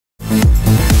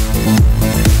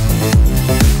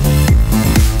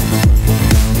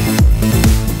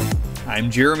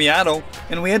Jeremy Otto,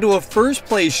 and we head to a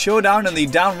first-place showdown in the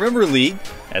Downriver League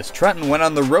as Trenton went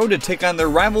on the road to take on their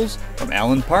rivals from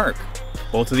Allen Park.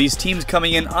 Both of these teams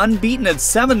coming in unbeaten at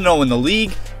 7-0 in the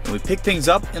league, and we pick things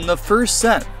up in the first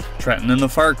set. Trenton in the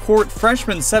far court,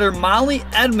 freshman setter Molly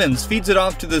Edmonds feeds it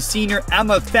off to the senior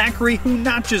Emma Thackeray, who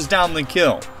notches down the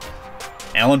kill.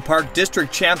 Allen Park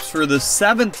District Champs for the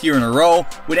 7th year in a row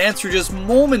would answer just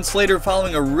moments later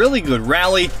following a really good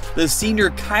rally. The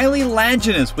senior Kylie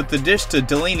Laginus with the dish to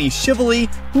Delaney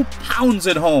Shively, who pounds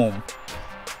it home.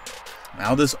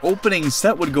 Now this opening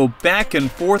set would go back and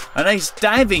forth, a nice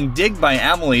diving dig by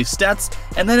Emily Stetz,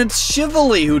 and then it's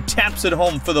Shively who taps it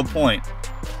home for the point.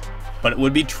 But it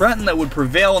would be Trenton that would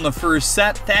prevail in the first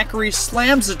set. Thackeray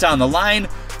slams it down the line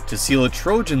to seal a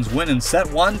Trojans win in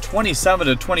set 1,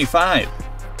 27-25.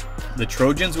 The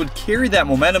Trojans would carry that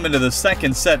momentum into the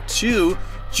second set too.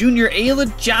 Junior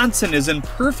Ayla Johnson is in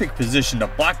perfect position to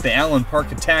block the Allen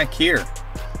Park attack here.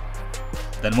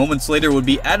 Then moments later would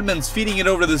be Edmonds feeding it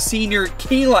over to the senior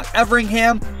Kayla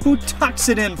Everingham, who tucks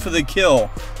it in for the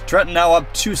kill. Trenton now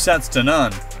up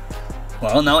 2-0.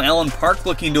 Well, now Allen Park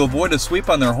looking to avoid a sweep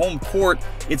on their home court.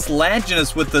 It's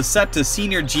Laginus with the set to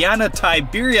senior Gianna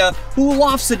Tiberia, who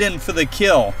lofts it in for the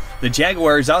kill. The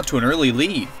Jaguars out to an early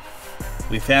lead.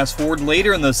 We fast forward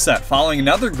later in the set. Following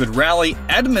another good rally,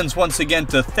 Edmonds once again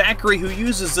to Thackeray, who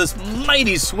uses this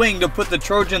mighty swing to put the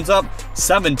Trojans up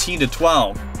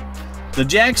 17-12. The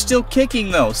Jags still kicking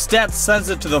though. Stetz sends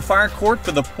it to the far court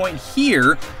for the point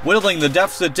here, whittling the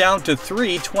deficit down to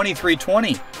 3,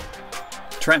 23-20.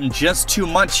 Trenton just too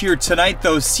much here tonight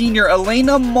though. Senior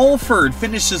Elena Mulford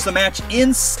finishes the match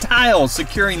in style,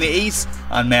 securing the ace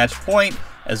on match point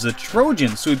as the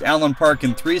Trojans sweep Allen Park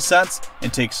in 3 sets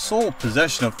and take sole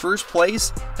possession of first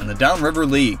place in the Downriver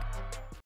League.